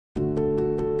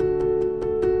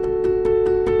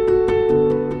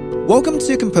Welcome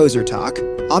to Composer Talk.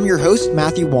 I'm your host,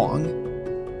 Matthew Wong.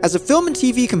 As a film and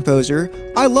TV composer,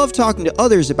 I love talking to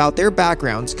others about their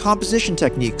backgrounds, composition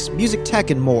techniques, music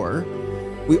tech, and more.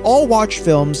 We all watch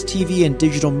films, TV, and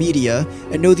digital media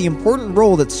and know the important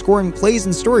role that scoring plays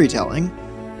in storytelling.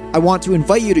 I want to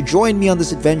invite you to join me on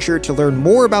this adventure to learn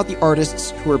more about the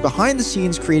artists who are behind the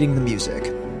scenes creating the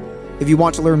music. If you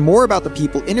want to learn more about the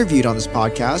people interviewed on this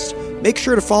podcast, make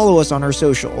sure to follow us on our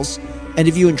socials. And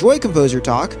if you enjoy Composer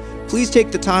Talk, please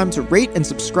take the time to rate and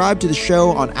subscribe to the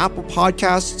show on Apple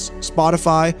Podcasts,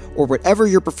 Spotify, or whatever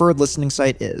your preferred listening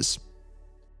site is.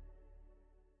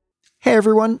 Hey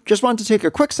everyone, just wanted to take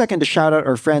a quick second to shout out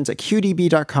our friends at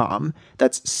QDB.com.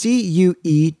 That's CUEDB.com.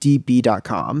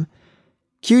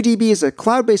 QDB is a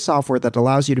cloud-based software that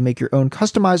allows you to make your own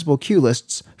customizable cue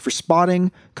lists for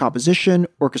spotting, composition,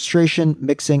 orchestration,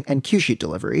 mixing, and cue sheet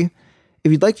delivery.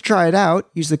 If you'd like to try it out,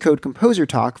 use the code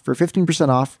ComposerTalk for 15%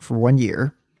 off for 1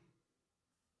 year.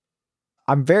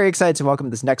 I'm very excited to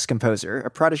welcome this next composer, a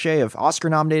protege of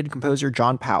Oscar-nominated composer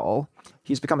John Powell.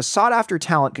 He's become a sought-after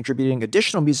talent, contributing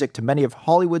additional music to many of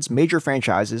Hollywood's major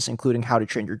franchises, including How to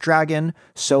Train Your Dragon,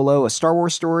 Solo, A Star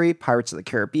Wars Story, Pirates of the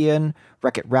Caribbean,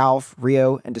 Wreck-It Ralph,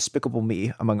 Rio, and Despicable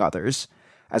Me, among others.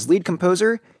 As lead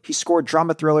composer, he scored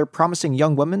drama thriller Promising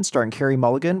Young Woman starring Carey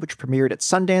Mulligan, which premiered at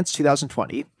Sundance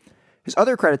 2020. His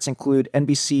other credits include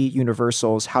NBC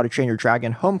Universal's How to Train Your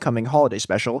Dragon Homecoming Holiday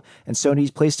Special and Sony's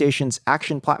PlayStation's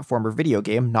action platformer video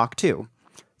game Knock 2.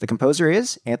 The composer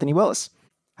is Anthony Willis.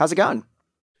 How's it going?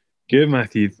 Good,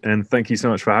 Matthew, and thank you so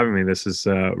much for having me. This is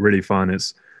really fun.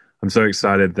 I'm so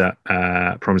excited that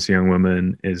Promising Young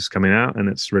Woman is coming out, and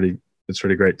it's really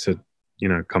great to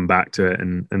come back to it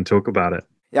and talk about it.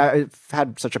 Yeah, I've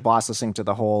had such a blast listening to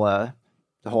the whole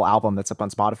album that's up on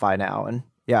Spotify now, and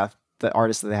yeah, the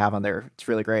artists that they have on there, it's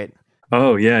really great.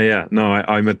 Oh yeah. No,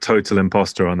 I'm a total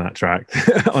imposter on that track,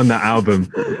 on that album.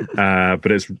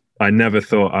 But I never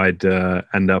thought I'd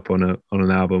end up on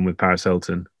an album with Paris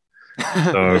Hilton.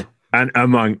 So, and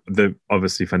among the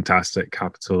obviously fantastic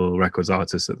Capitol Records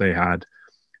artists that they had,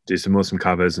 do some awesome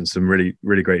covers and some really,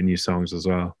 really great new songs as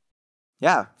well.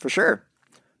 Yeah, for sure.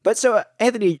 But so,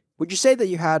 Anthony, would you say that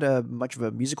you had much of a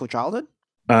musical childhood?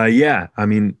 Yeah, I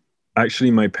mean,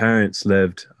 actually, my parents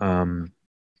lived,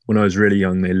 when I was really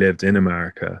young, they lived in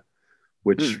America,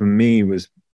 which for me was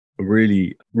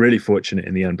really, really fortunate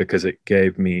in the end because it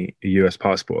gave me a US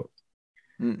passport.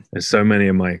 And so many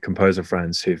of my composer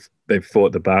friends they've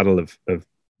fought the battle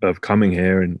of coming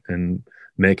here and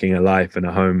making a life and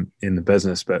a home in the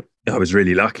business. But I was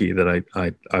really lucky that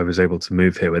I was able to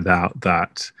move here without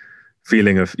that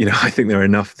feeling of, I think there are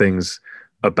enough things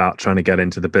about trying to get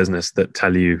into the business that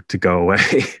tell you to go away.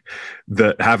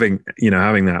 That having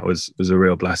that was a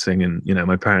real blessing. And,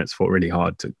 my parents fought really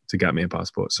hard to get me a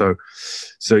passport. So,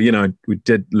 we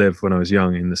did live when I was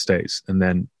young in the States. And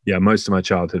then, most of my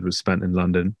childhood was spent in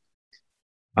London.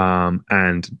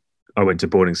 And I went to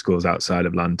boarding schools outside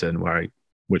of London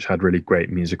which had really great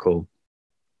musical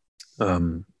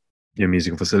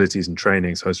facilities and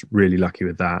training. So I was really lucky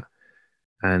with that.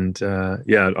 And,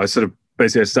 I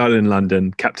started in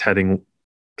London, kept heading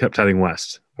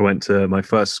west. I went to my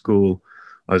first school.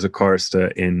 I was a chorister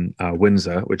in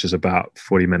Windsor, which is about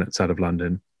 40 minutes out of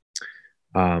London,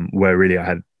 where really I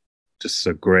had just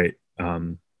a great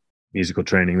musical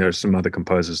training. There are some other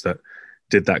composers that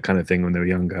did that kind of thing when they were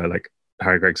younger, like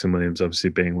Harry Gregson Williams,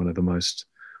 obviously being one of the most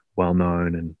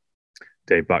well-known, and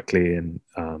Dave Buckley. And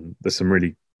there's some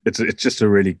really, it's just a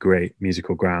really great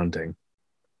musical grounding.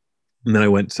 And then I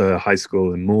went to high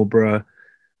school in Marlborough,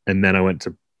 and then I went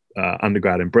to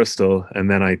undergrad in Bristol, and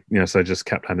then I just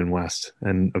kept heading west,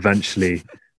 and eventually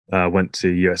went to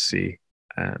USC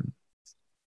and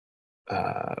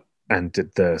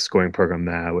did the scoring program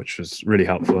there, which was really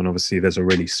helpful. And obviously, there's a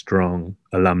really strong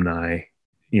alumni,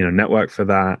 network for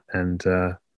that. And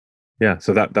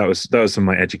so that was some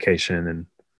of my education and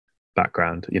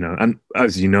background, And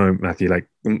as you know, Matthew, like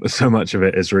so much of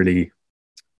it is really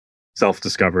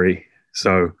self-discovery.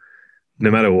 So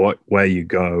no matter where you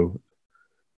go,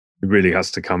 it really has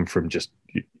to come from just,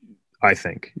 I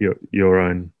think, your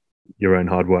own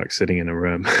hard work sitting in a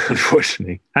room,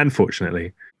 unfortunately and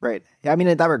fortunately. Right. Yeah. I mean,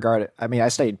 in that regard, I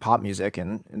studied pop music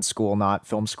in school, not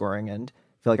film scoring, and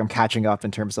I feel like I'm catching up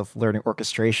in terms of learning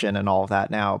orchestration and all of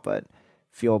that now, but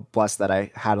feel blessed that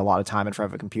I had a lot of time in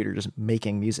front of a computer just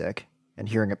making music and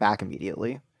hearing it back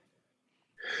immediately.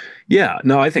 Yeah,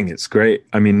 no, I think it's great.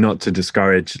 I mean, not to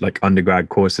discourage like undergrad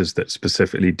courses that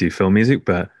specifically do film music,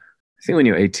 but I think when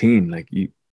you're 18, like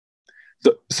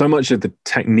so much of the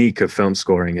technique of film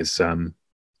scoring is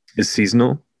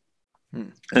seasonal.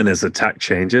 And as the tech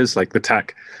changes, like the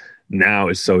tech now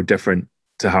is so different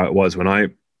to how it was when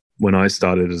I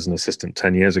started as an assistant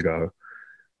 10 years ago.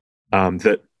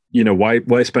 That, you know,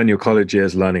 why spend your college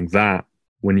years learning that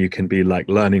when you can be like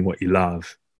learning what you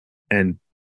love, and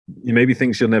maybe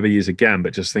things you'll never use again,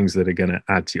 but just things that are going to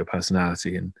add to your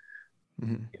personality. And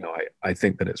you know, I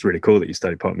think that it's really cool that you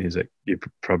study pop music. You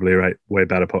probably write way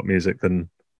better pop music than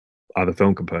other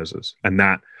film composers, and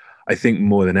that, I think,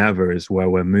 more than ever is where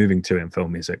we're moving to in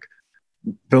film music.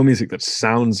 Film music that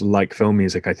sounds like film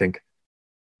music, I think,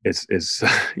 is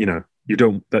you know,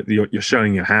 you're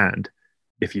showing your hand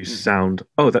if you sound,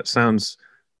 oh, that sounds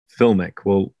filmic.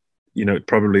 Well, you know,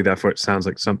 probably therefore it sounds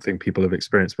like something people have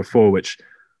experienced before, which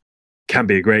can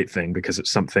be a great thing because it's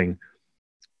something,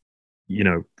 you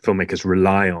know, filmmakers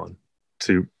rely on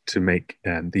to make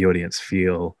the audience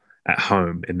feel at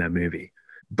home in their movie.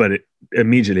 But it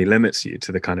immediately limits you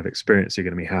to the kind of experience you're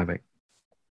going to be having.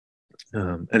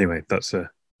 Anyway, that's a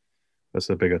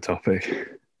bigger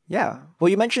topic. Yeah. Well,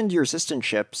 you mentioned your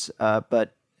assistantships,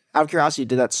 but out of curiosity,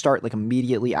 did that start like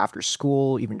immediately after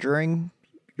school, even during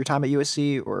your time at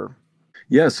USC, or?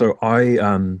 Yeah. So I,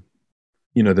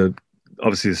 you know,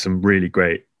 obviously there's some really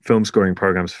great film scoring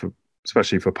programs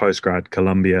especially for postgrad.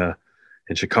 Columbia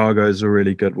in Chicago is a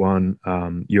really good one.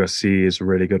 USC is a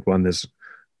really good one. There's a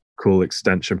cool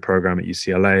extension program at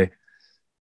UCLA.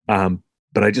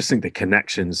 But I just think the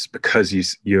connections, because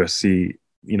USC,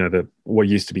 you know, what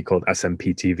used to be called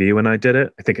SMPTV when I did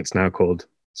it, I think it's now called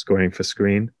Scoring for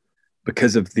Screen.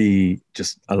 Because of the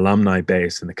just alumni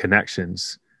base and the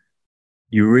connections,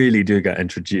 you really do get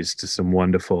introduced to some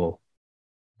wonderful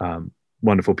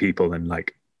people, and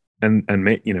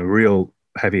make, you know, real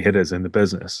heavy hitters in the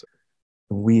business.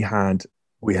 We had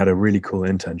a really cool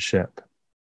internship,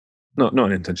 not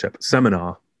an internship,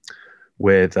 seminar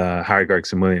with Harry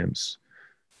Gregson Williams,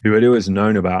 who I'd always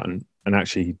known about, and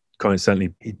actually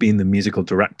coincidentally he'd been the musical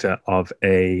director of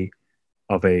a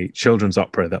children's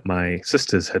opera that my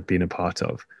sisters had been a part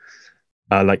of.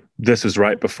 Like, this was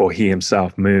right before he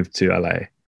himself moved to LA.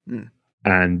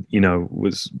 And, you know,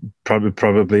 was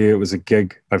probably it was a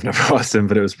gig. I've never asked him,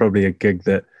 but it was probably a gig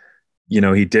that, you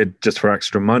know, he did just for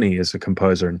extra money as a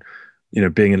composer. And, you know,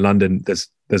 being in London,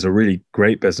 there's a really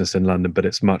great business in London, but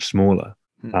it's much smaller.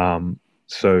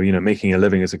 So, you know, making a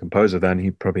living as a composer, then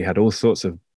he probably had all sorts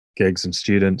of gigs and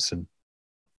students and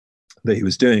that he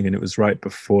was doing. And it was right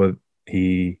before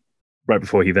he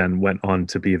then went on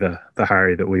to be the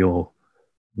Harry that we all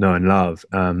know and love.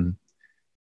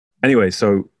 Anyway,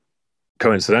 so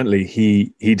coincidentally,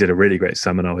 he did a really great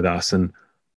seminar with us, and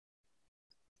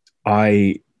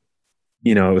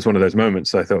you know, it was one of those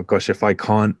moments. I thought, gosh, if I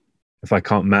can't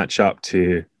match up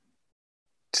to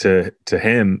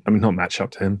him, I mean, not match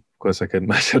up to him. Of course, I couldn't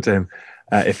match up to him.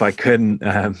 If I couldn't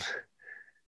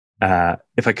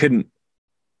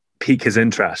pique his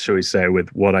interest, shall we say, with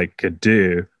what I could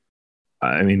do,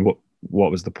 I mean,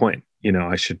 what was the point? You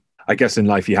know, I guess in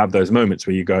life you have those moments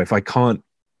where you go, if I can't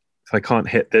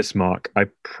hit this mark,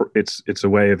 it's a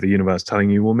way of the universe telling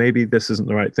you, well, maybe this isn't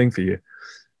the right thing for you.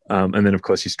 And then of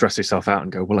course you stress yourself out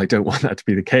and go, well, I don't want that to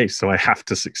be the case, so I have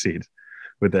to succeed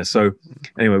with this. So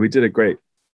anyway, we did a great,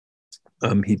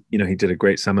 he did a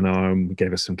great seminar and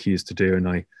gave us some cues to do, and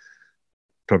I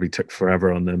probably took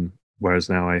forever on them, whereas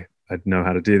now I know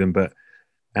how to do them. But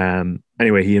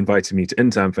anyway, he invited me to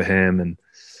intern for him, and,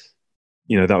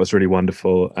 you know, that was really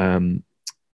wonderful. And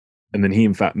then he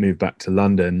in fact moved back to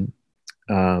London,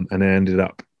 and I ended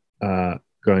up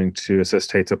going to assist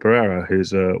Tato Pereira,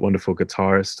 who's a wonderful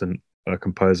guitarist and a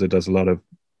composer, does a lot of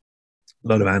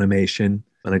animation.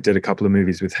 And I did a couple of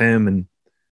movies with him, and,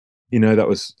 you know, that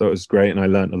was great. And I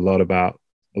learned a lot about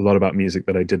music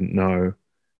that I didn't know.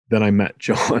 Then I met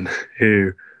John,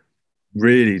 who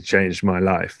really changed my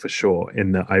life for sure,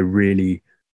 in that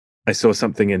I saw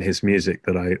something in his music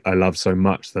that I love so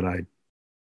much that I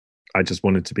just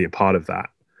wanted to be a part of that.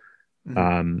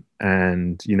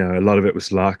 And, you know, a lot of it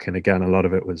was luck. And again, a lot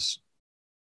of it was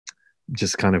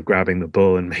just kind of grabbing the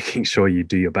bull and making sure you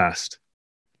do your best.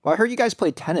 Well, I heard you guys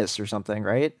played tennis or something,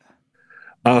 right?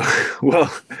 Oh,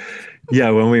 well, yeah,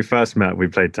 when we first met, we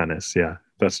played tennis. Yeah,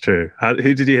 that's true.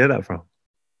 Who did you hear that from?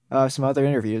 Some other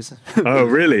interviews. Oh,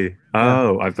 really? Yeah.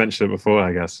 Oh, I've mentioned it before,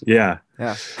 I guess. Yeah.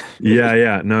 Yeah.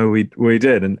 Yeah. No, we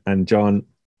did. And John,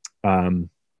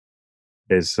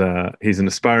 he's an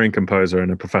aspiring composer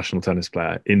and a professional tennis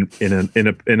player in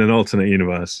an alternate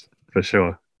universe, for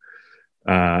sure.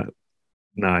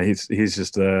 No, he's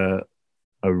just a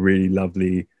really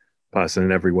lovely person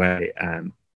in every way,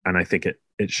 and I think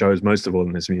it shows most of all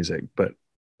in his music. But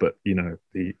you know,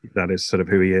 that is sort of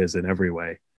who he is in every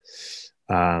way.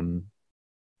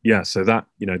 Yeah, so that,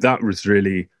 you know, that was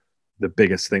really the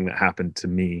biggest thing that happened to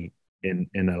me in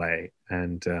LA,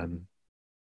 and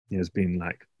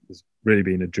it's really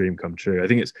been a dream come true. I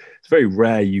think it's very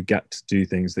rare you get to do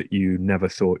things that you never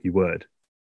thought you would,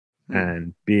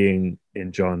 and being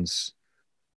in John's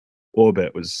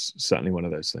orbit was certainly one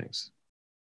of those things.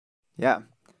 Yeah.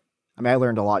 I mean, I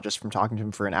learned a lot just from talking to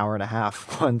him for an hour and a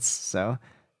half once. So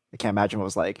I can't imagine what it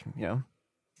was like,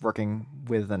 working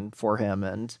with and for him,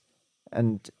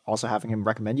 and also having him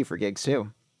recommend you for gigs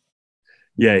too.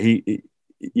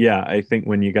 Yeah, I think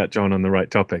when you get John on the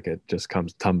right topic, it just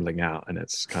comes tumbling out, and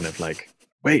it's kind of like,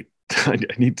 wait, I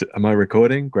need to. Am I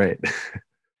recording? Great.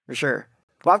 For sure.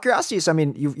 Well, out of curiosity, so I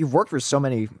mean, you've worked with so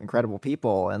many incredible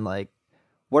people, and like,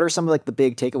 what are some of like the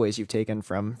big takeaways you've taken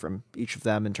from each of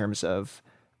them in terms of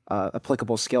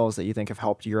applicable skills that you think have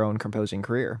helped your own composing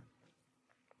career?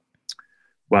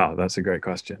 Wow, that's a great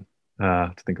question.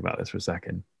 To think about this for a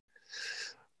second.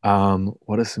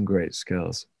 What are some great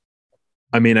skills?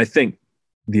 I mean, I think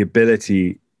the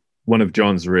ability, one of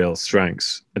John's real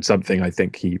strengths, and something I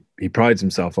think he prides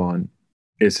himself on,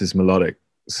 is his melodic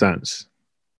sense.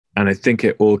 And I think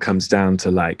it all comes down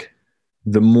to like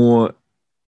the more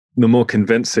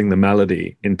convincing the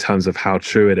melody in terms of how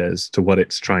true it is to what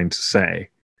it's trying to say,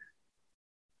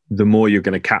 the more you're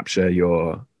going to capture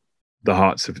the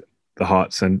hearts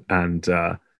and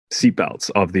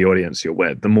seatbelts of the audience you're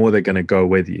with, the more they're going to go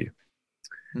with you.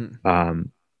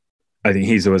 I think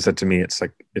he's always said to me, it's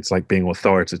like being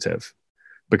authoritative,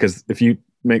 because if you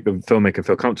make the filmmaker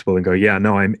feel comfortable and go, yeah,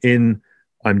 no,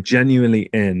 I'm genuinely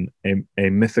in a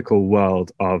mythical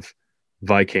world of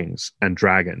Vikings and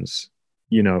dragons,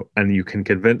 and you can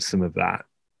convince them of that,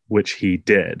 which he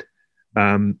did.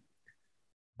 I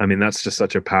mean, that's just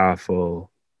such a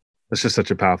powerful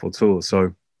tool.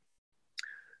 So,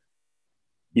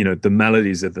 the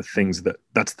melodies are the things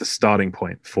that's the starting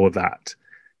point for that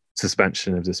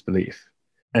suspension of disbelief.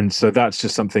 And so that's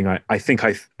just something I think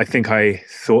I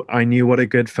thought I knew what a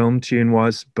good film tune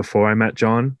was before I met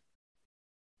John.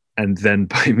 And then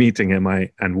by meeting him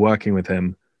and working with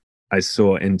him, I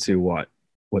saw into what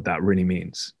that really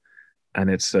means.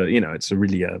 And I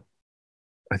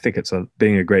think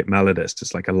being a great melodist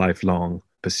is like a lifelong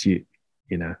pursuit,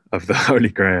 of the Holy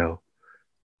Grail.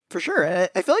 For sure.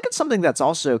 I feel like it's something that's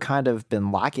also kind of been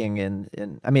lacking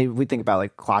in I mean, we think about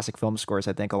like classic film scores.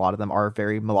 I think a lot of them are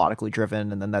very melodically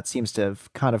driven, and then that seems to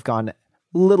have kind of gone a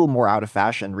little more out of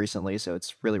fashion recently. So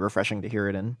it's really refreshing to hear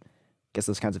it in, I guess,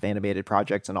 those kinds of animated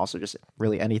projects, and also just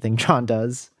really anything John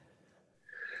does.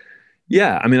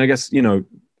 Yeah. I mean, I guess,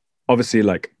 obviously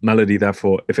like melody,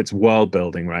 therefore, if it's world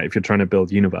building, right? If you're trying to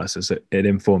build universes, it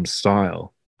informs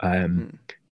style. And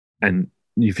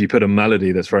if you put a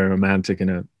melody that's very romantic in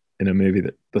a movie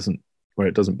where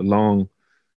it doesn't belong,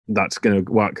 that's going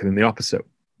to work in the opposite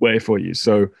way for you.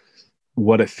 So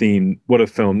what a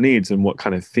film needs and what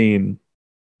kind of theme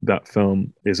that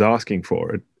film is asking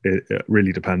for, it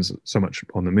really depends so much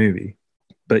on the movie.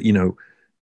 But,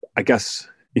 I guess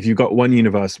if you've got one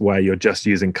universe where you're just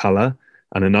using color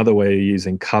and another way you're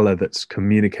using color that's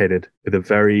communicated with a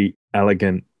very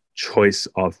elegant choice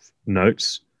of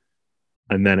notes,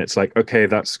 and then it's like, okay,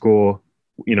 that score,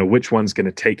 which one's going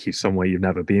to take you somewhere you've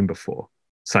never been before?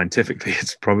 Scientifically,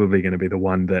 it's probably going to be the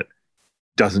one that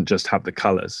doesn't just have the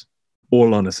colors,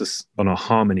 all on a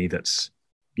harmony that's,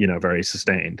 very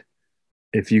sustained.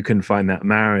 If you can find that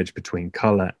marriage between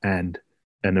color and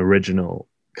an original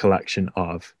collection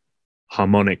of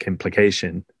harmonic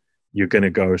implication, you're going to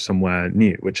go somewhere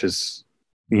new, which is,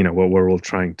 what we're all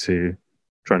trying to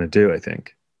do, I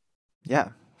think. Yeah,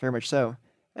 very much so.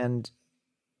 And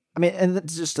I mean, and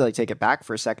just to like take it back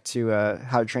for a sec to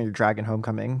How to Train Your Dragon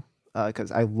Homecoming,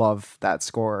 because I love that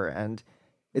score, and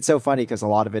it's so funny because a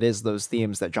lot of it is those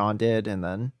themes that John did, and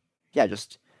then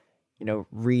just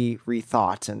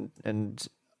rethought and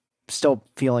still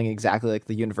feeling exactly like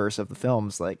the universe of the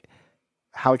films. Like,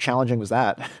 how challenging was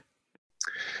that?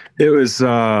 It was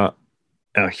a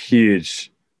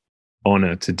huge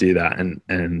honor to do that,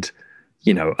 and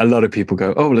a lot of people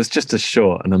go, oh, well, it's just a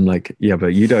short. And I'm like, yeah,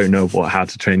 but you don't know what How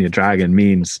to Train Your Dragon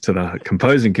means to the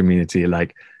composing community.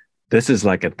 Like, this is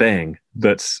like a thing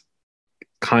that's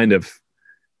kind of,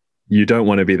 you don't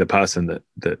want to be the person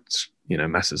that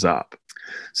messes up.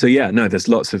 So yeah, no, there's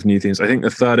lots of new themes. I think a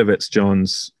third of it's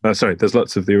there's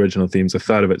lots of the original themes. A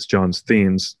third of it's John's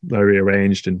themes. They're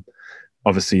rearranged, and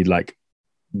obviously like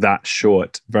that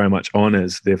short very much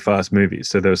honors the first movie.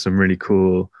 So there's some really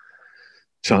cool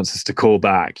chances to call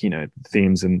back,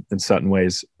 themes in certain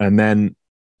ways. And then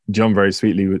John very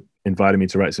sweetly invited me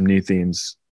to write some new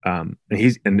themes. And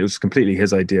it was completely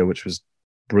his idea, which was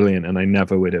brilliant. And I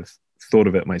never would have thought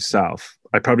of it myself.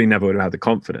 I probably never would have had the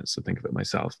confidence to think of it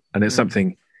myself. And it's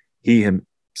something he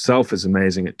himself is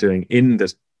amazing at doing in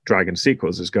the Dragon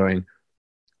sequels is going,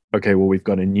 okay, well, we've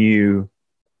got a new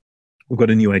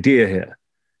idea here.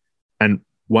 And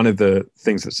one of the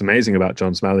things that's amazing about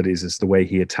John's melodies is the way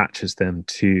he attaches them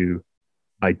to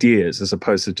ideas as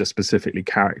opposed to just specifically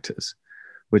characters,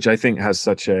 which I think has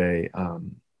such an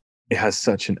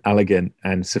elegant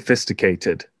and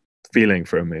sophisticated feeling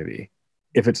for a movie.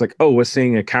 If it's like, oh, we're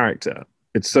seeing a character,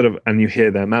 it's sort of, and you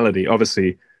hear their melody,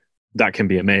 obviously that can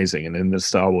be amazing. And in the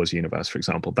Star Wars universe, for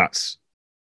example, that's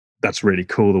really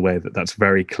cool, the way that that's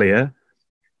very clear.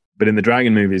 But in the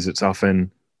Dragon movies, it's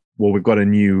often, well, we've got a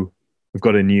new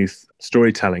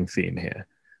storytelling theme here.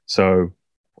 So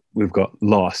we've got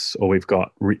loss, or we've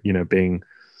got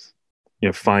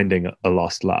finding a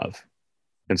lost love.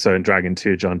 And so in Dragon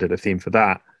 2, John did a theme for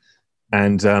that.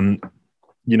 And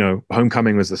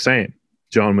Homecoming was the same.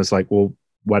 John was like, well,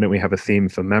 why don't we have a theme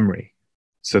for memory?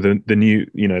 So the new,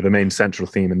 the main central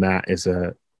theme in that is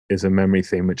a memory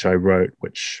theme which I wrote,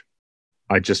 which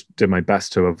I just did my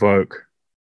best to evoke.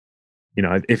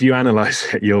 If you analyze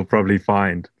it, you'll probably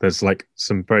find there's like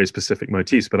some very specific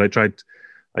motifs, but I tried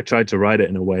to write it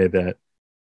in a way that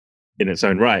in its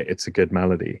own right, it's a good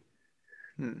melody.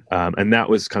 And that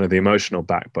was kind of the emotional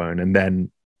backbone. And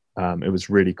then it was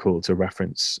really cool to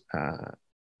reference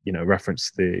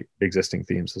the existing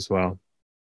themes as well.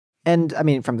 And I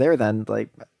mean, from there then, like,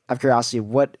 out of curiosity,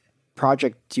 what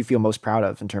project do you feel most proud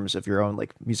of in terms of your own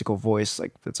like musical voice?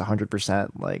 Like that's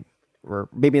 100%, like, or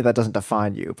maybe that doesn't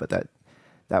define you, but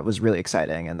that was really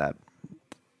exciting and that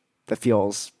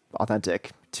feels authentic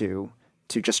to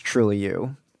just truly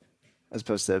you, as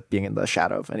opposed to being in the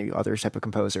shadow of any other type of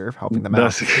composer helping them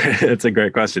out. That's a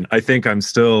great question. I think I'm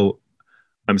still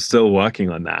working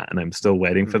on that, and I'm still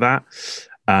waiting for that.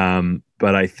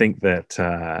 But I think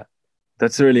that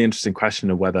that's a really interesting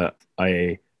question of whether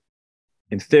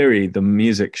in theory, the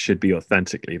music should be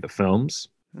authentically the films.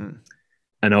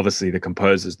 And obviously the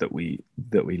composers that we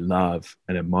love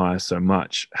and admire so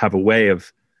much have a way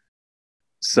of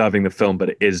serving the film, but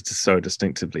it is so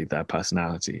distinctively their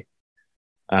personality.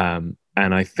 And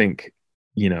I think,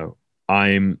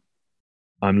 I'm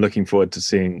looking forward to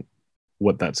seeing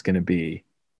what that's going to be.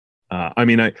 I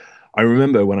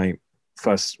remember when I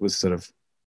first was sort of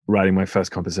writing my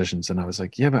first compositions, and I was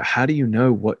like, yeah, but how do you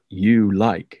know what you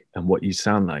like and what you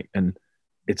sound like? And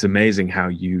it's amazing how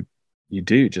you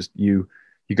do. Just you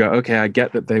go, okay, I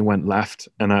get that they went left,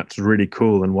 and that's really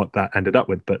cool, and what that ended up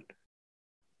with, but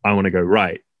I want to go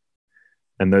right.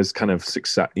 And those kind of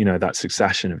success, that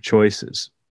succession of choices,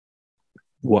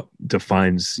 what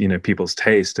defines, people's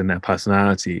taste and their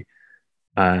personality.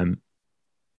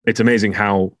 It's amazing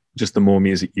how just the more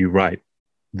music you write,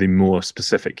 the more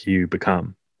specific you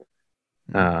become.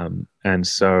 And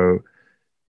so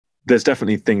there's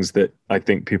definitely things that I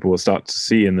think people will start to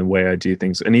see in the way I do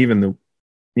things. And even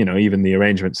the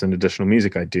arrangements and additional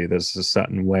music I do, there's a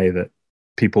certain way that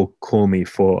people call me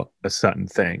for a certain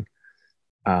thing,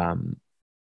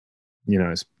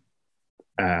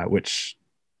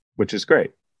 which is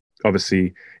great.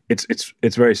 Obviously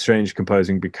it's very strange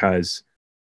composing, because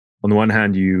on the one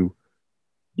hand, you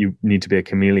need to be a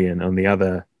chameleon. On the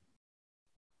other,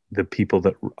 the people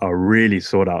that are really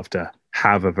sought after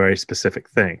have a very specific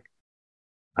thing,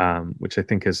 which I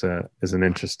think is an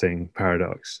interesting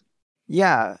paradox.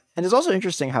 Yeah, and it's also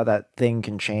interesting how that thing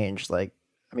can change. Like,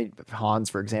 I mean, Hans,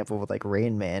 for example, with like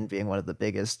Rain Man being one of the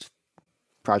biggest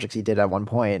projects he did at one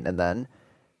point, and then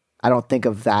I don't think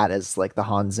of that as like the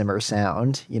Hans Zimmer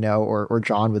sound, or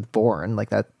John with Born.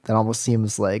 Like that almost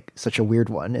seems like such a weird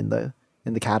one in the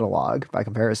catalog by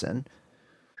comparison.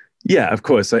 Yeah, of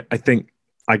course.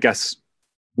 I guess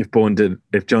if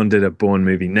John did a Bourne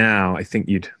movie now, I think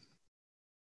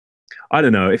I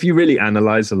don't know. If you really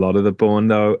analyze a lot of the Bourne,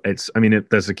 though,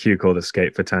 there's a cue called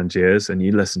Escape for Tangiers, and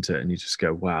you listen to it and you just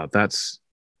go, wow, that's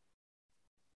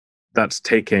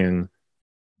taking,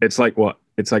 it's like what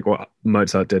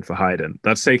Mozart did for Haydn.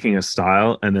 That's taking a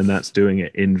style and then that's doing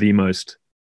it in the most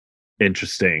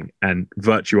interesting and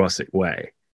virtuosic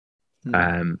way.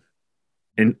 And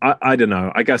I don't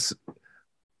know, I guess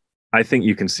I think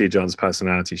you can see John's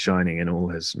personality shining in all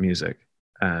his music.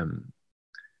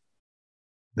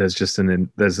 There's just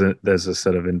there's a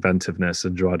sort of inventiveness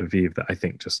and joie de vivre that I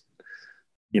think just,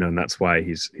 and that's why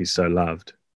he's so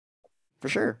loved. For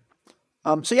sure.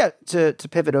 So yeah, to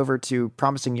pivot over to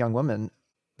Promising Young Woman,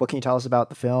 what can you tell us about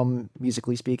the film,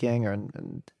 musically speaking,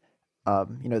 and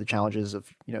the challenges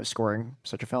of scoring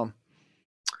such a film?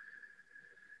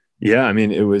 Yeah, I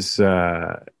mean, it was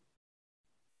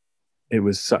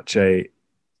such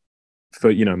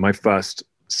for my first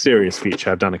serious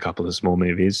feature. I've done a couple of small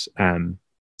movies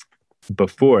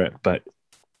before it, but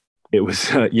it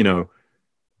was,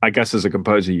 I guess as a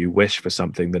composer, you wish for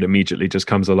something that immediately just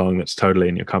comes along that's totally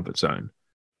in your comfort zone.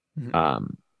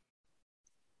 Mhm.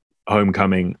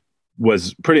 Homecoming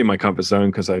was pretty in my comfort zone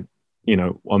because on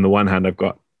the one hand, I've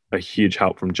got a huge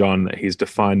help from John that he's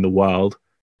defined the world,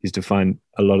 he's defined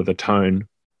a lot of the tone.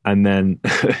 And then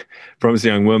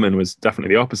Promising Young Woman was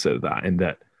definitely the opposite of that, in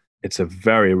that it's a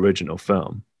very original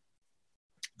film.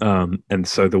 And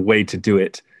so the way to do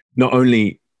it, not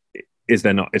only it's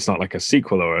not like a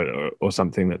sequel or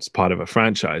something that's part of a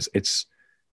franchise.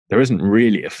 There isn't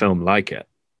really a film like it.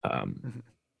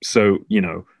 So,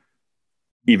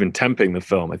 even temping the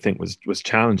film, I think was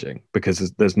challenging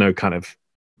because there's no kind of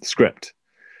script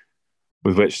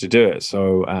with which to do it.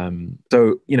 So,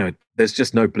 there's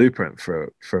just no blueprint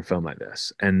for a film like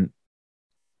this. And,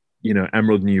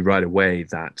 Emerald knew right away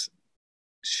that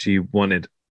she wanted,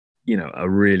 a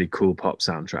really cool pop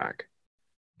soundtrack.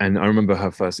 And I remember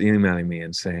her first emailing me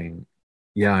and saying,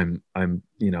 "Yeah, I'm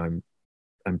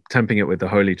temping it with the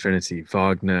Holy Trinity,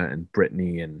 Wagner and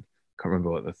Britney, and I can't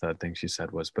remember what the third thing she said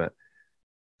was, but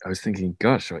I was thinking,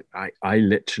 gosh, I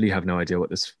literally have no idea what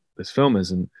this film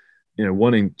is." And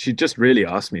she just really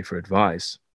asked me for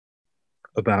advice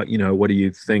about, what do you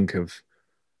think of,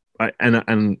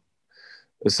 and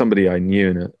as somebody I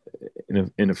knew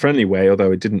in a friendly way, although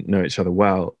we didn't know each other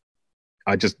well,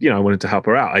 I just, I wanted to help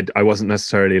her out. I wasn't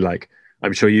necessarily like,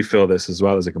 I'm sure you feel this as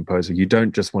well as a composer. You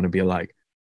don't just want to be like,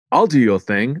 I'll do your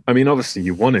thing. I mean, obviously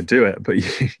you want to do it, but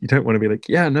you don't want to be like,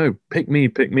 yeah, no, pick me.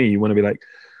 You want to be like,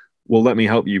 well, let me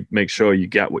help you make sure you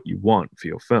get what you want for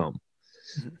your film.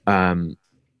 And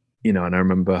I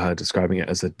remember her describing it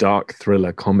as a dark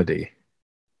thriller comedy.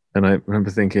 And I remember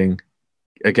thinking,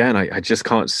 again, I just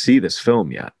can't see this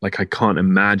film yet. Like, I can't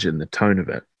imagine the tone of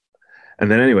it. And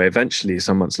then anyway, eventually,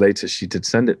 some months later, she did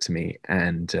send it to me,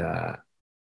 and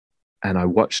I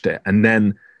watched it. And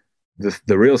then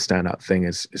the real standout thing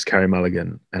is Carey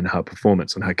Mulligan and her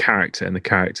performance and her character and the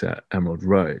character Emerald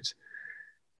Rose.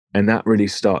 And that really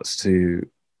starts to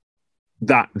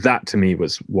that to me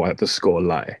was why the score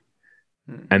lay.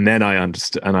 And then I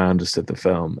understood the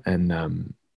film,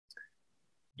 and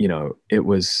it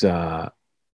was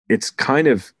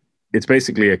it's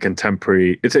basically a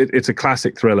contemporary, it's a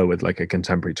classic thriller with like a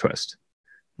contemporary twist.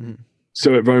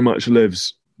 So it very much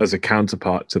lives as a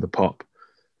counterpart to the pop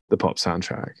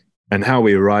soundtrack. And how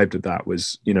we arrived at that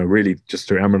was, really just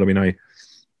through Emerald. I mean,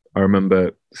 I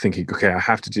remember thinking, okay, I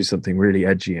have to do something really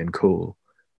edgy and cool.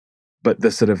 But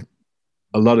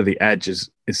a lot of the edge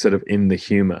is sort of in the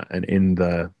humor and in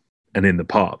the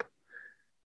pop.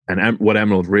 And what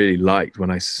Emerald really liked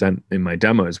when I sent in my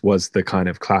demos was the kind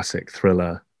of classic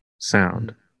thriller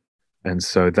sound. And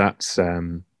so that's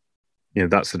the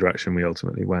direction we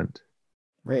ultimately went.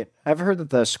 Right. I've heard that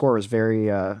the score is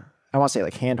very, I don't want to say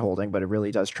like hand holding, but it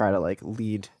really does try to like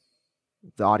lead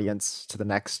the audience to the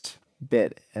next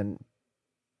bit, and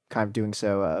kind of doing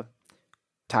so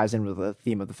ties in with the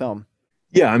theme of the film.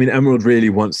 Yeah. I mean, Emerald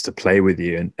really wants to play with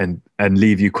you and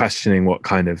leave you questioning what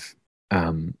kind of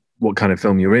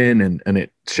film you're in, and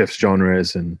it shifts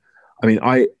genres. And I mean,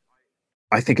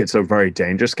 I think it's a very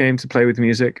dangerous game to play with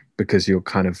music, because you're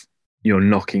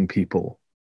knocking people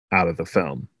out of the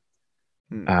film.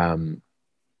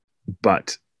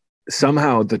 But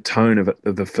somehow the tone of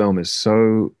the film is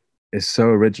so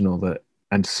original, that,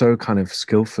 and so kind of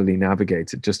skillfully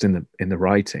navigated just in the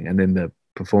writing and in the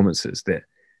performances, that,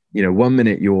 1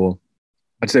 minute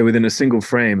I'd say within a single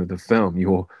frame of the film,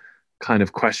 you're kind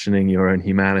of questioning your own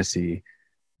humanity,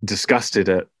 disgusted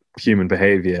at human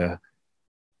behavior,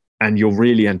 and you're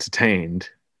really entertained,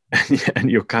 and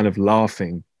you're kind of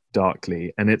laughing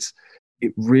darkly. And it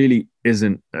really is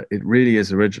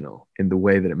original in the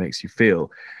way that it makes you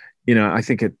feel. I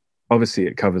think it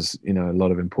covers, a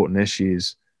lot of important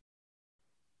issues,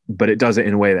 but it does it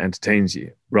in a way that entertains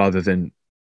you rather than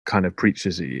kind of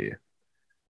preaches at you,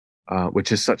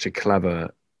 which is such a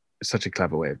clever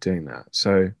way of doing that.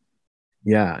 So,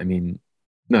 yeah, I mean,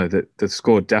 no, the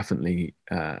score definitely,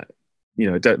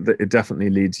 it definitely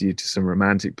leads you to some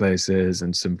romantic places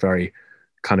and some very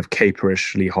kind of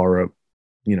caperishly horror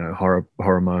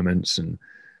moments, and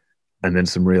then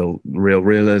some real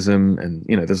realism, and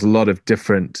there's a lot of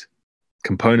different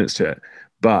components to it.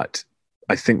 But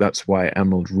I think that's why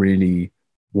Emerald really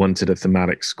wanted a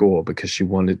thematic score, because she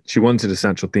wanted a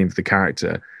central theme for the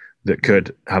character that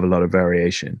could have a lot of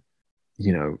variation,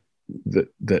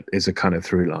 that is a kind of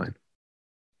through line.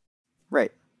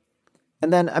 Right.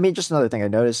 And then, I mean, just another thing I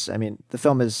noticed, I mean, the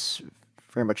film is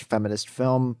very much a feminist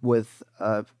film with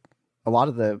a lot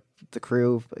of the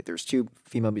crew. Like, there's 2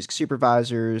 female music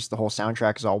supervisors, the whole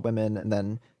soundtrack is all women, and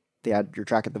then they had your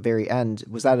track at the very end.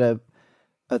 Was that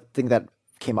a a thing that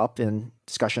came up in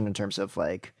discussion in terms of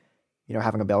like,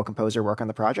 having a male composer work on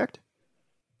the project?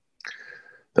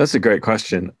 That's a great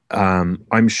question.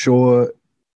 I'm sure,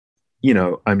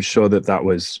 that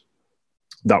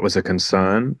was a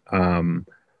concern.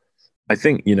 I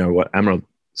think, what Emerald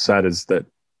said is that,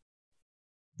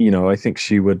 I think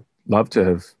she would love to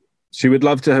have,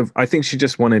 I think she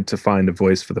just wanted to find a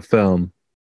voice for the film,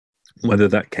 whether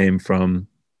that came from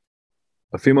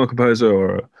a female composer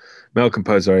or a male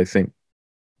composer, I think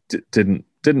didn't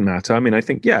matter. I mean, I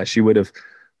think, yeah, she would have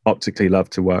optically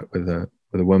loved to work with a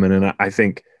woman. And I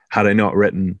think had I not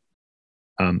written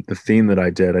the theme that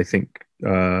I did, I think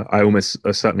I almost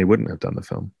certainly wouldn't have done the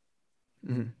film.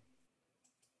 Mm-hmm.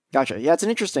 Gotcha. Yeah, it's an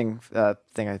interesting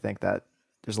thing. I think that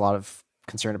there's a lot of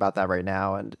concern about that right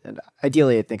now. And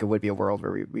ideally, I think it would be a world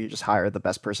where we just hire the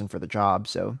best person for the job.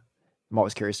 So I'm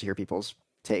always curious to hear people's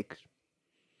take.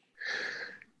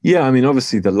 Yeah, I mean,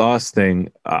 obviously the last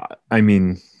thing,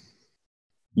 the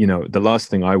last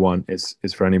thing I want is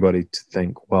for anybody to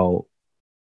think, well,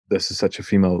 this is such a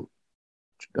female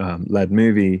led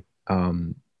movie.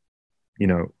 Oh,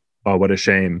 what a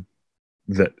shame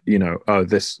that,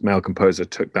 this male composer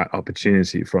took that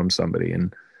opportunity from somebody.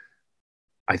 And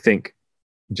I think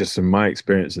just from my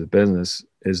experience of the business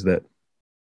is that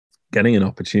getting an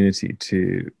opportunity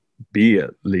to be a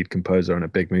lead composer on a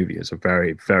big movie is a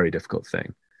very, very difficult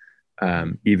thing.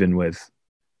 Even with,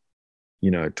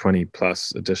 20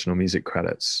 plus additional music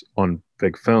credits on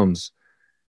big films,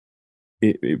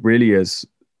 it really is,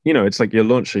 it's like you're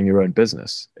launching your own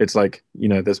business. It's like,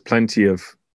 there's plenty of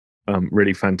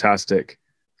really fantastic,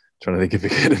 trying to think of a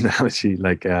good analogy,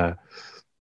 like,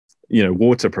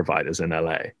 water providers in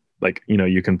LA. Like,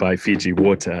 you can buy Fiji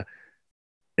water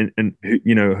and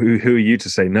who are you to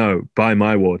say, no, buy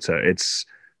my water. It's,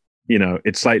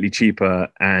 it's slightly cheaper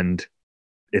and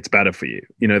it's better for you.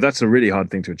 That's a really hard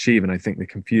thing to achieve. And I think the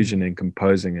confusion in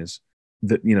composing is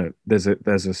that,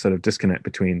 there's a sort of disconnect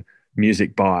between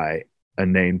music by a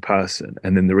named person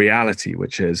and then the reality,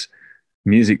 which is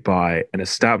music by an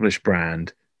established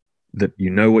brand that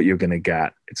what you're going to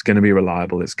get. It's going to be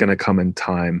reliable. It's going to come in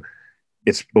time.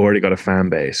 It's already got a fan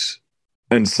base.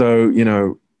 And so,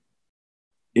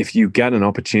 if you get an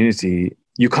opportunity,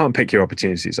 you can't pick your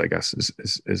opportunities, I guess,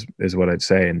 is what I'd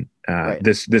say. And Right.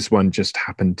 this one just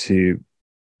happened to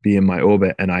be in my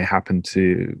orbit and I happened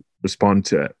to respond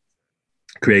to it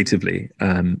creatively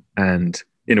and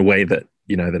in a way that,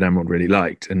 that Emerald really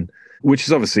liked. And which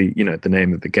is obviously, the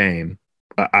name of the game,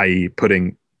 i.e.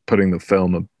 putting the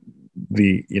film,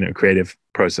 the, creative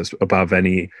process above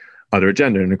any other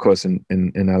agenda. And of course, in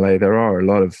LA, there are a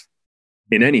lot of,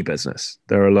 in any business,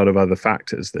 there are a lot of other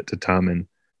factors that determine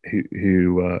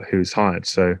who's hired.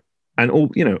 So, and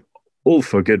all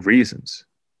for good reasons.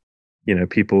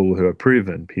 People who are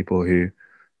proven, people who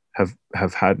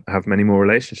have many more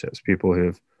relationships, people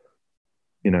who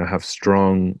have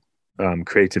strong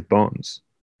creative bonds.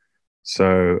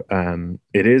 So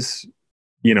it is,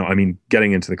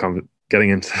 getting into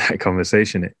that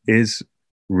conversation, it is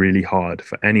really hard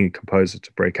for any composer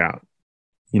to break out.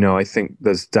 I think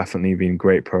there's definitely been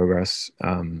great progress.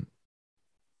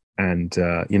 And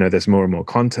there's more and more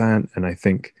content. And I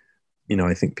think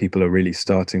people are really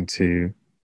starting to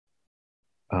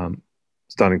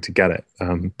get it.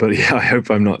 But yeah, I hope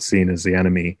I'm not seen as the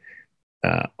enemy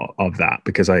of that,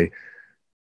 because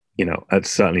that's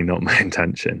certainly not my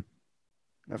intention.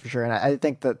 No, for sure. And I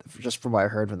think that just from what I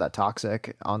heard with that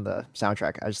Toxic on the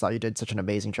soundtrack, I just thought you did such an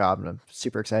amazing job, and I'm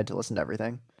super excited to listen to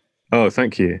everything. Oh,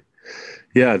 thank you.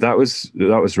 Yeah, that was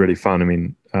really fun. I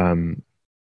mean, I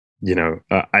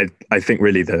think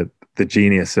really the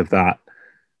genius of that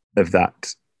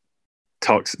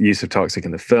use of Toxic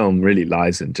in the film really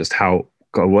lies in just how,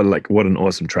 God, what an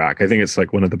awesome track. I think it's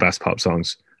like one of the best pop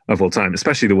songs of all time,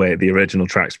 especially the way the original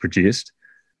track's produced.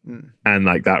 And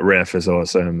like that riff is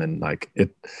awesome, and like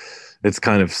it's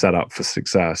kind of set up for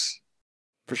success.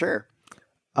 For sure.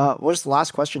 Well, just the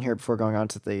last question here before going on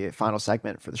to the final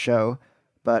segment for the show.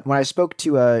 But when I spoke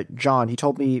to John, he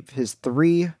told me his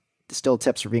 3 distilled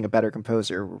tips for being a better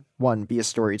composer: 1, be a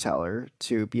storyteller;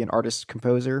 2, be an artist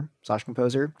composer /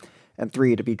 composer; and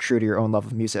 3, to be true to your own love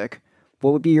of music.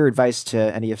 What would be your advice to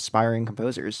any aspiring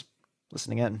composers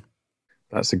listening in?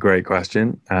 That's a great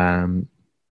question.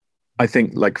 I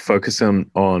think like focus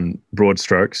on broad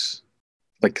strokes,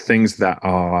 like things that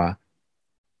are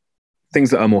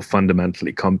more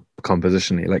fundamentally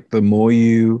compositionally. Like the more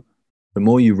you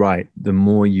write, the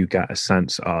more you get a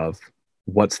sense of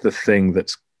what's the thing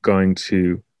that's going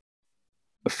to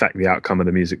affect the outcome of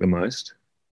the music the most.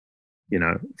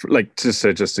 Like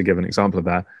just to give an example of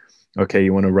that. Okay,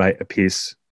 you want to write a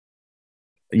piece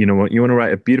you know what, you want to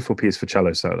write a beautiful piece for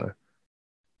cello solo,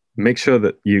 make sure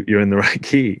that you're in the right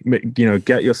key. You know,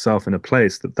 get yourself in a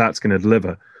place that's going to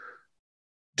deliver.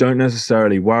 Don't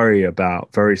necessarily worry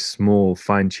about very small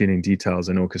fine-tuning details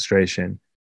in orchestration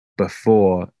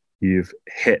before you've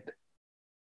hit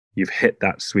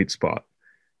that sweet spot,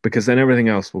 because then everything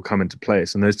else will come into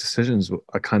place, and those decisions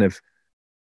are kind of,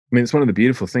 I mean, it's one of the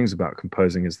beautiful things about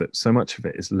composing is that so much of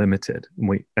it is limited.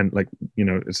 And like, you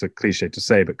know, it's a cliche to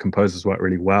say, but composers work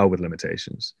really well with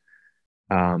limitations.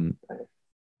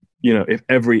 You know, if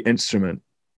every instrument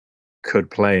could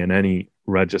play in any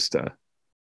register,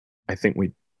 I think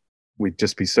we'd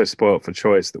just be so spoiled for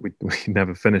choice that we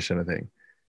never finish anything.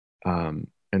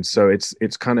 And so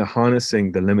it's kind of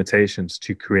harnessing the limitations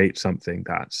to create something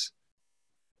that's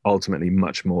ultimately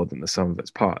much more than the sum of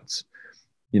its parts.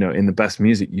 You know, in the best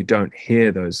music, you don't hear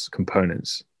those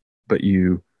components, but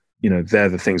you know, they're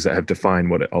the things that have defined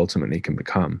what it ultimately can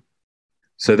become.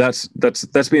 So that's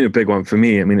been a big one for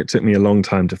me. I mean, it took me a long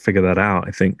time to figure that out.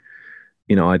 I think,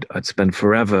 you know, I'd spend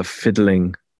forever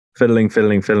fiddling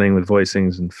with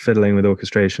voicings and fiddling with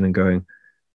orchestration and going.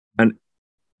 And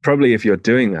probably if you're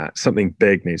doing that, something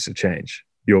big needs to change.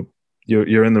 You're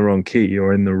in the wrong key.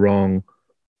 You're in the wrong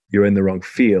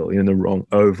feel. You're in the wrong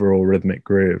overall rhythmic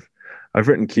groove. I've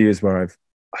written cues where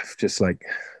I've just like,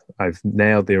 I've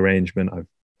nailed the arrangement.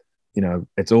 You know,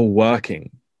 it's all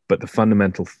working, but the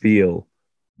fundamental feel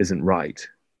isn't right.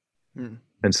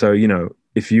 And so, you know,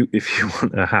 if you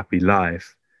want a happy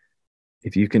life,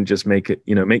 if you can just make it,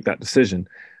 you know, make that decision.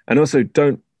 And also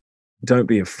don't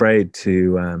be afraid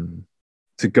to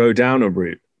go down a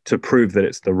route to prove that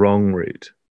it's the wrong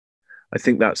route. I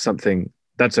think that's something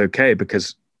that's okay,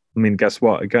 because I mean, guess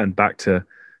what? Again, back to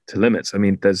limits. I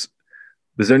mean, there's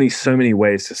only so many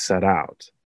ways to set out.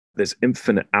 There's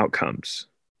infinite outcomes,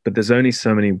 but there's only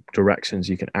so many directions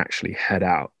you can actually head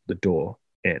out the door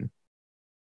in.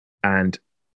 And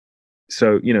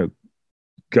so, you know,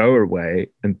 go away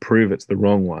and prove it's the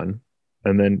wrong one.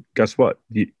 And then guess what?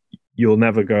 You'll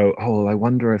never go, oh, well, I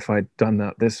wonder if I'd done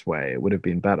that this way, it would have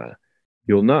been better.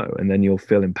 You'll know, and then you'll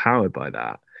feel empowered by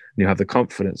that. And you have the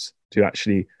confidence to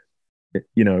actually,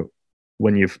 you know,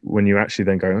 when you actually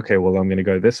then go, okay, well, I'm going to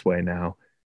go this way now,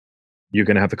 you're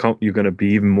going to have you're going to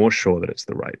be even more sure that it's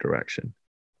the right direction.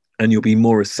 And you'll be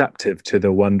more receptive to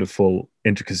the wonderful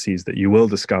intricacies that you will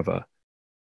discover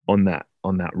on that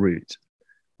route.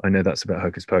 I know that's a bit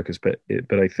hocus pocus, but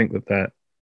I think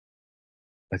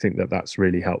that's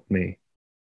really helped me.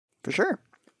 For sure.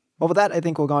 Well, with that, I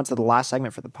think we'll go on to the last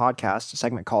segment for the podcast, a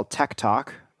segment called Tech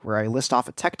Talk, where I list off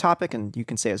a tech topic and you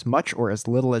can say as much or as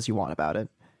little as you want about it.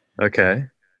 Okay.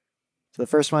 So the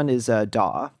first one is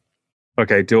DAW.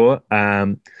 Okay, DAW.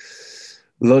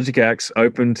 Logic X,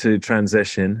 open to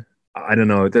transition. I don't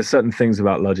know. There's certain things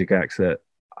about Logic X that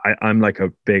I'm like a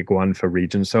big one for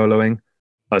region soloing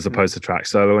as opposed to track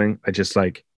soloing.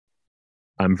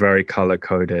 I'm very color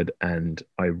coded, and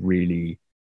I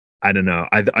don't know.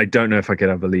 I don't know if I could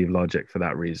ever leave Logic for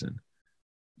that reason,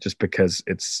 just because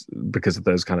of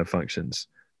those kind of functions.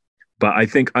 But I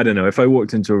think, I don't know, if I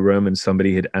walked into a room and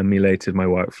somebody had emulated my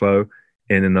workflow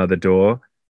in another DAW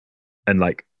and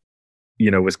like, you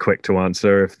know, was quick to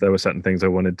answer if there were certain things I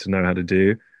wanted to know how to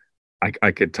do,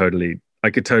 I could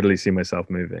totally see myself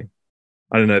moving.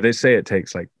 I don't know. They say it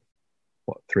takes like,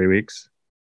 what, 3 weeks?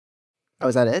 Oh,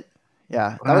 is that it?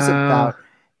 Yeah, that was about.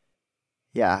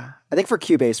 Yeah, I think for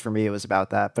Cubase, for me, it was about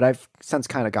that, but I've since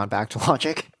kind of gone back to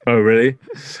Logic. Oh, really?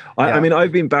 I mean,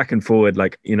 I've been back and forward.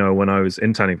 Like, you know, when I was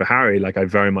interning for Harry, like I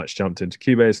very much jumped into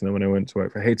Cubase. And then when I went to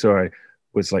work for Hator, I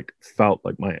was like, felt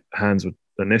like my hands were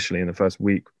initially in the first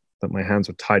week that my hands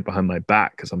were tied behind my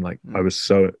back. Cause I'm like, I was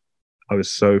so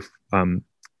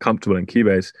comfortable in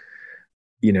Cubase,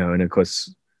 you know, and of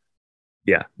course,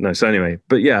 yeah, no. So anyway,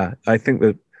 but yeah, I think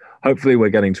that hopefully we're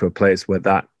getting to a place where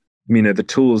that, you know, the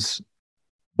tools.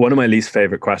 One of my least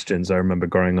favorite questions I remember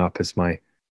growing up is my,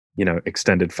 you know,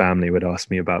 extended family would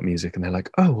ask me about music, and they're like,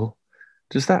 oh, well,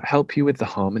 does that help you with the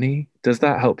harmony? Does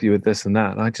that help you with this and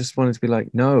that? And I just wanted to be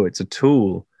like, no, it's a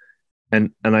tool.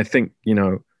 And I think, you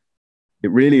know,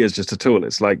 it really is just a tool.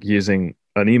 It's like using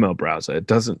an email browser.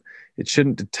 It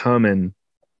shouldn't determine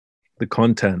the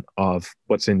content of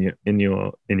what's in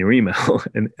your email,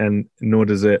 and nor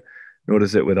does it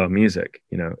with our music.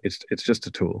 You know, it's just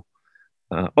a tool.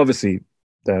 Obviously,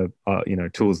 there are, you know,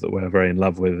 tools that we're very in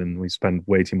love with and we spend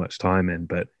way too much time in,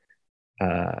 but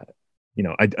you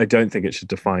know, I don't think it should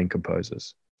define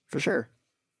composers. For sure.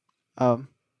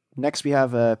 Next we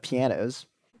have pianos.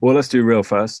 Well, let's do real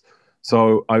first.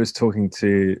 So I was talking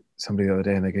to somebody the other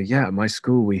day and they go, yeah, at my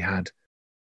school we had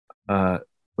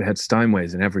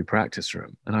Steinways in every practice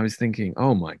room. And I was thinking,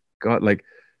 oh my God, like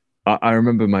I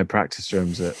remember my practice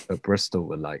rooms at Bristol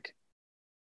were like,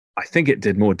 I think it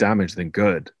did more damage than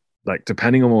good. Like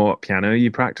depending on what piano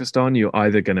you practiced on, you're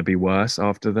either going to be worse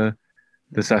after the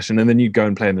session, and then you go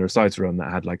and play in the recital room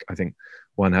that had like, I think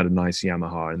one had a nice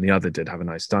Yamaha and the other did have a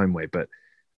nice Steinway. But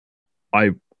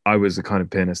I I was the kind of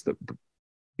pianist that,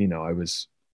 you know,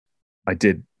 I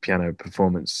did piano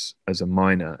performance as a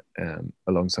minor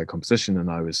alongside composition, and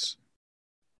I was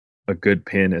a good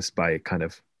pianist by kind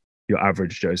of your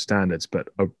average Joe standards, but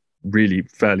a really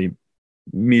fairly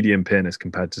medium pianist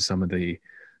compared to some of the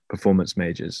performance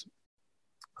majors.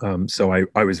 So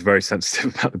I was very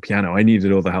sensitive about the piano. I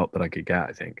needed all the help that I could get,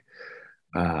 I think,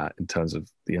 in terms of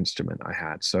the instrument I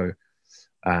had. So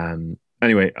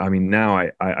anyway, I mean, now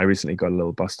I recently got a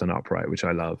little Boston upright, which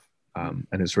I love. And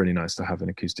it's really nice to have an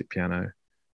acoustic piano,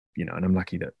 you know, and I'm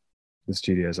lucky that the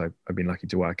studios I've been lucky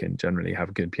to work in generally have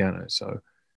a good piano. So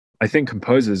I think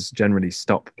composers generally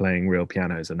stop playing real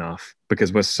pianos enough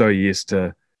because we're so used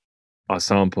to our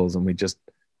samples, and we just,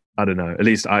 I don't know, at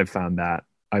least I've found that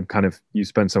you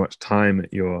spend so much time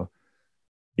at your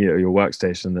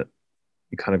workstation that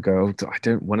you kind of go, oh, I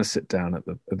don't want to sit down at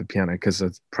the piano because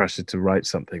there's pressure to write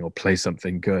something or play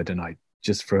something good. And I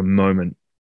just for a moment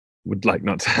would like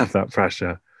not to have that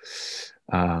pressure.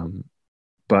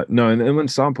 But no, and when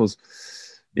samples,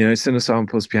 you know, Cine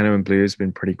Samples Piano and Blues has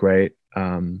been pretty great.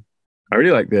 I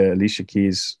really like the Alicia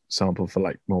Keys sample for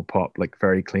like more pop, like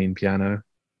very clean piano.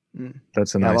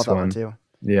 That's a nice I love that one too.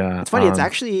 Yeah. It's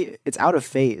funny. It's out of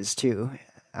phase too.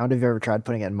 I don't know if you've ever tried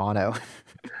putting it in mono.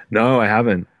 No, I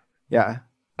haven't. Yeah.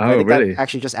 I Oh, think really? that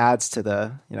actually just adds to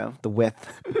the width.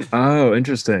 Oh,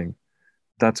 interesting.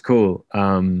 That's cool.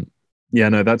 Yeah,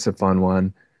 no, that's a fun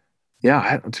one.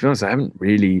 Yeah, to be honest, I haven't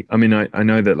really. I mean, I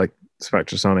know that like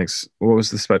Spectrasonics. What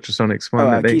was the Spectrasonics one?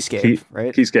 Oh, Keyscape,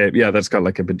 right? Keyscape. Yeah, that's got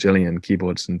like a bajillion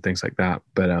keyboards and things like that.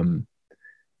 But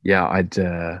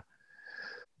yeah,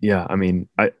 yeah, I mean,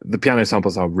 the piano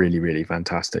samples are really, really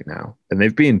fantastic now, and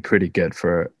they've been pretty good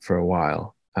for a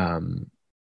while.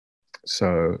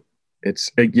 So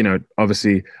it's, you know,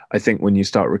 obviously, I think when you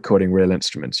start recording real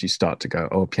instruments, you start to go,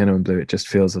 oh, piano and blue, it just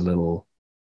feels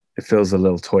it feels a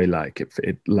little toy-like.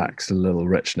 It lacks a little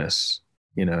richness,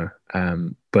 you know.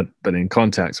 But in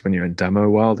context, when you're in demo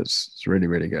world, it's really,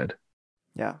 really good.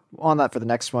 Yeah. On that for the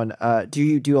next one, do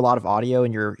you do a lot of audio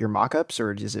in your mock-ups,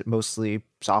 or is it mostly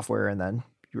software and then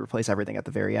you replace everything at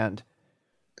the very end?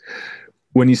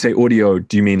 When you say audio,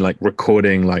 do you mean like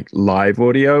recording like live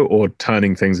audio or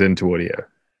turning things into audio?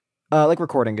 Like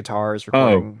recording guitars,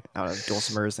 recording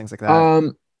dulcimers, things like that.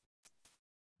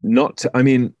 I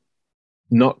mean,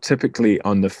 not typically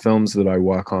on the films that I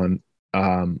work on.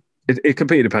 It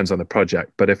completely depends on the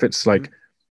project, but if it's like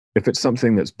if it's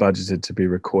something that's budgeted to be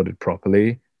recorded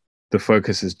properly, the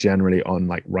focus is generally on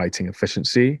like writing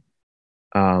efficiency,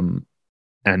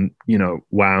 and you know,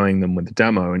 wowing them with the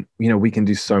demo. And you know, we can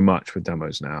do so much with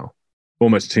demos now,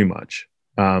 almost too much.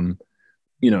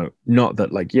 You know, not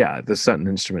that like, yeah, there's certain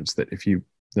instruments that if you,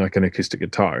 like an acoustic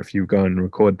guitar, if you go and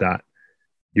record that,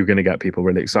 you're going to get people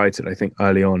really excited. I think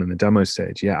early on in the demo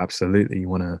stage, yeah, absolutely, you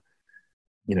want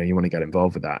to get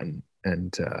involved with that and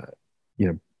you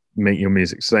know, make your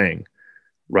music sing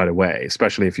right away,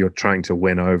 especially if you're trying to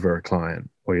win over a client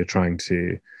or you're trying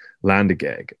to land a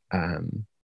gig.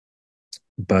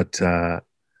 But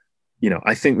you know,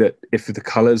 I think that if the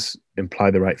colors imply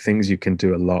the right things, you can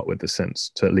do a lot with the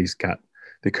synths to at least get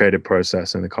the creative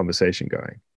process and the conversation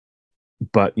going.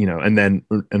 But you know, and then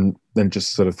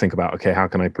just sort of think about, okay, how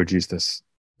can I produce this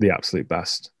the absolute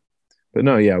best? But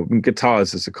no, yeah,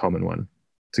 guitars is a common one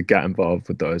to get involved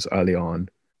with those early on.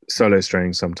 Solo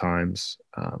strings sometimes,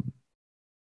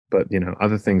 but you know,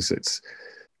 other things.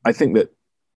 I think that,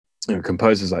 you know,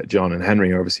 composers like John and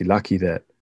Henry are obviously lucky that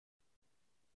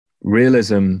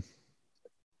realism,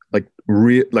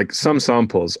 like some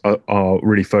samples are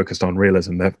really focused on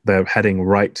realism. They're heading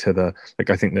right to the, like,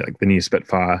 I think that like the new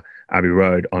Spitfire Abbey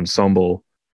Road ensemble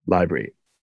library.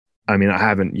 I mean, I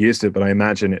haven't used it, but I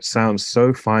imagine it sounds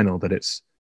so final that it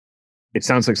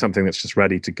sounds like something that's just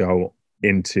ready to go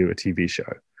into a TV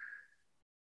show.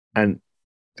 And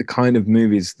the kind of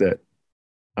movies that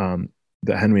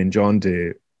that Henry and John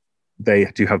do, they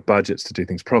do have budgets to do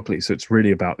things properly. So it's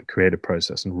really about the creative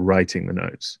process and writing the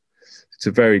notes. It's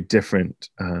a very different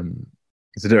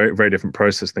very different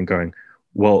process than going,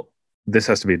 well, this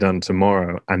has to be done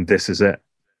tomorrow and this is it.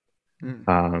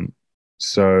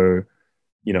 So,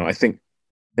 you know, I think,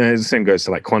 and the same goes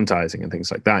to like quantizing and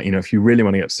things like that. You know, if you really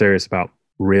want to get serious about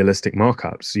realistic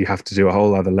mock-ups, you have to do a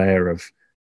whole other layer of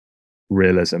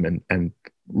realism and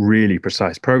really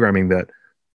precise programming that,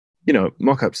 you know,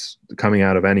 mock-ups coming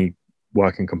out of any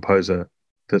working composer,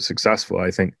 that's successful,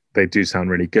 I think they do sound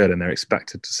really good, and they're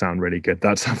expected to sound really good.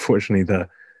 That's unfortunately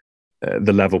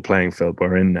the level playing field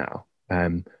we're in now.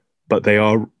 But they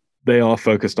are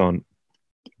focused on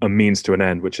a means to an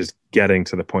end, which is getting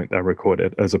to the point they're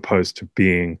recorded, as opposed to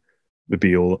being the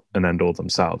be all and end all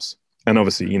themselves. And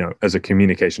obviously, as a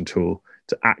communication tool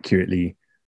to accurately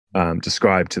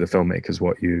describe to the filmmakers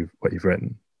what you've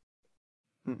written.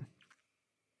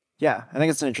 Yeah, I think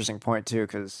it's an interesting point too,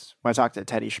 because when I talked to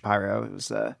Teddy Shapiro, it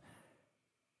was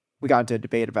we got into a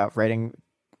debate about writing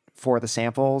for the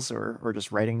samples or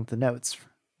just writing the notes,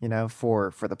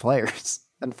 for the players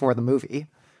and for the movie.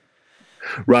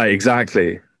 Right,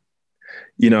 exactly.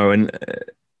 And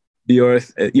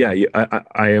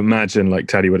I imagine like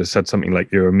Teddy would have said something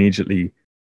like, you're immediately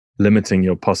limiting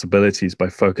your possibilities by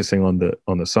focusing on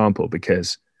the sample,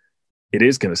 because it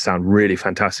is going to sound really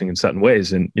fantastic in certain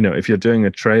ways. And if you're doing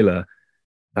a trailer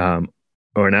or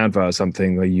an advert or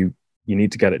something where you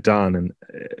need to get it done, and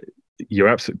you're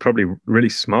absolutely probably really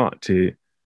smart to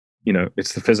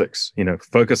it's the physics,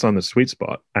 focus on the sweet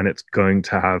spot, and it's going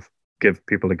to give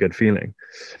people a good feeling,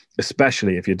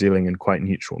 especially if you're dealing in quite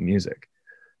neutral music.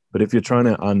 But if you're trying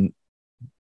to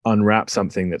unwrap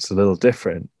something that's a little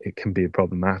different, it can be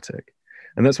problematic.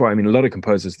 And that's why, a lot of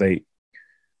composers, they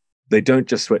don't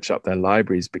just switch up their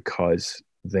libraries because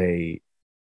they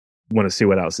want to see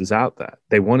what else is out there.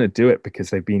 They want to do it because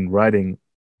they've been writing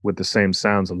with the same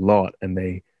sounds a lot,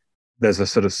 and there's a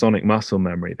sort of sonic muscle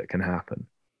memory that can happen.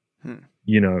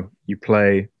 You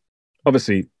play,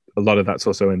 obviously a lot of that's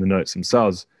also in the notes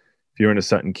themselves. If you're in a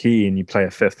certain key and you play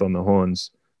a fifth on the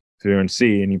horns, if you're in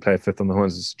C and you play a fifth on the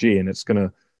horns, it's G, and it's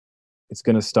gonna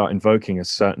start invoking a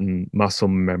certain muscle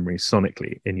memory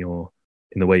sonically in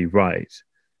the way you write.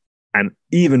 And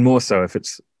even more so if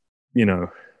it's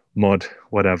mod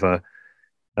whatever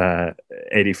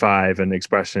 85 and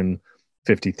expression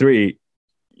 53,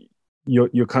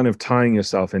 you're kind of tying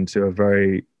yourself into a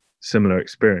very similar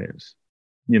experience,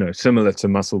 similar to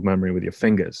muscle memory with your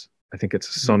fingers. I think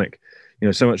it's a sonic,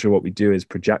 so much of what we do is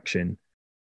projection.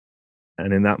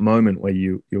 And in that moment where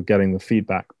you're getting the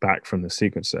feedback back from the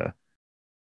sequencer,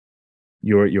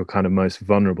 you're kind of most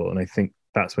vulnerable. And I think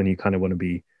that's when you kind of want to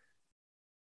be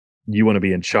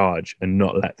in charge and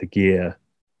not let the gear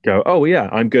go, oh yeah,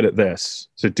 I'm good at this,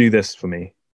 so do this for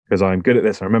me because I'm good at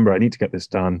this. I remember I need to get this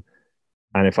done,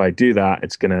 and if I do that,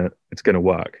 it's gonna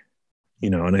work.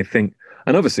 And I think,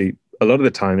 and obviously a lot of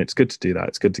the time it's good to do that.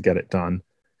 It's good to get it done,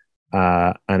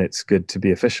 and it's good to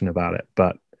be efficient about it.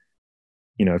 But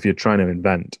if you're trying to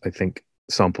invent, I think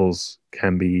samples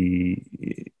can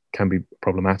be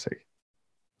problematic.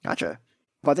 Gotcha.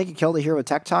 Well, I think you killed it here with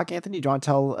Tech Talk, Anthony. Do you want to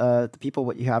tell the people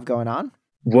what you have going on?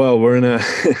 Well, we're in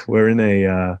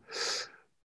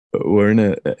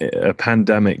a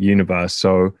pandemic universe,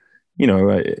 so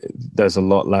there's a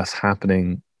lot less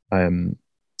happening than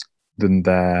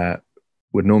there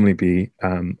would normally be.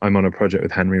 I'm on a project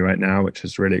with Henry right now, which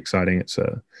is really exciting. It's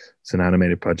an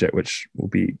animated project which will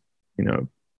be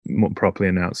more properly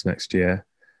announced next year.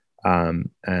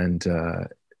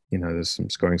 There's some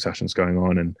scoring sessions going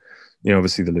on, and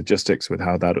obviously the logistics with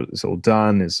how that is all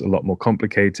done is a lot more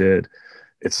complicated.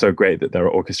 It's so great that there are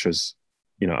orchestras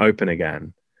open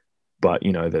again, but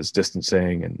there's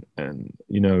distancing and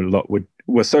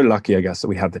we're so lucky, I guess, that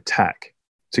we have the tech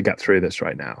to get through this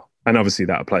right now. And obviously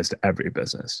that applies to every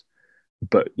business,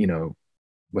 but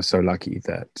we're so lucky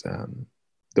that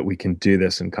that we can do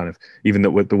this, and kind of even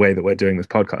that with the way that we're doing this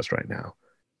podcast right now,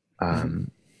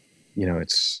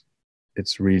 it's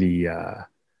really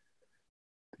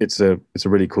it's a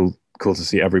really cool to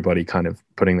see everybody kind of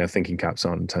putting their thinking caps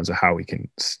on in terms of how we can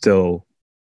still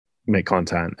make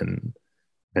content and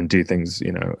do things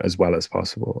as well as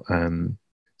possible.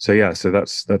 So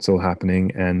that's all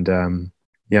happening. And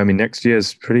next year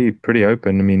is pretty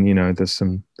open. There's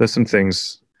some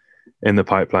things in the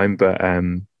pipeline, but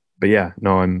yeah,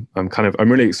 no, I'm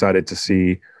really excited to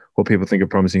see what people think of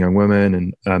Promising Young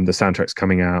Women, and the soundtrack's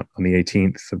coming out on the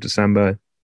 18th of December.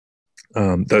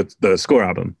 The score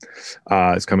album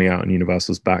is coming out on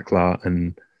Universal's Backlot,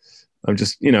 and I'm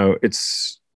just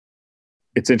it's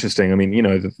interesting.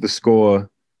 The score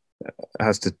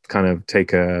has to kind of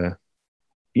take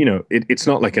it's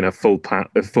not like in a full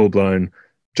blown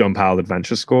John Powell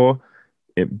adventure score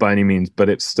by any means, but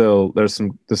it's still there's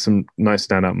some nice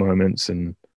standout moments,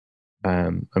 and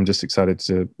I'm just excited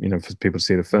to for people to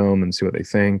see the film and see what they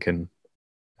think, and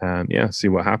see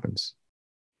what happens.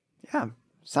 Yeah,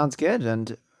 sounds good.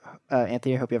 And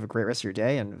Anthony, I hope you have a great rest of your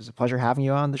day, and it was a pleasure having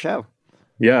you on the show.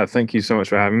 Yeah, thank you so much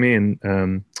for having me,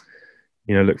 and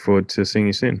look forward to seeing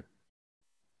you soon.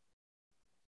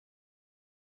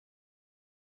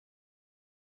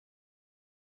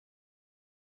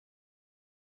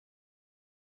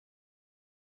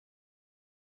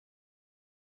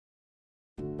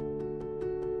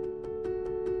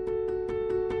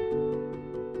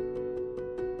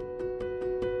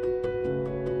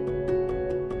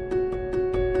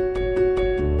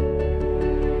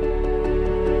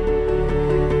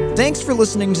 Thanks for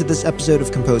listening to this episode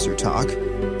of Composer Talk.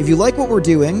 If you like what we're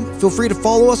doing, feel free to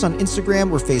follow us on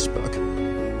Instagram or Facebook.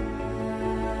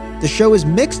 The show is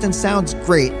mixed and sounds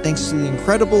great thanks to the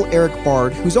incredible Eric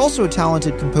Bard, who's also a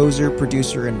talented composer,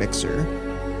 producer, and mixer.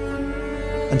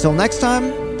 Until next time,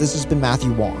 this has been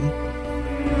Matthew Wong.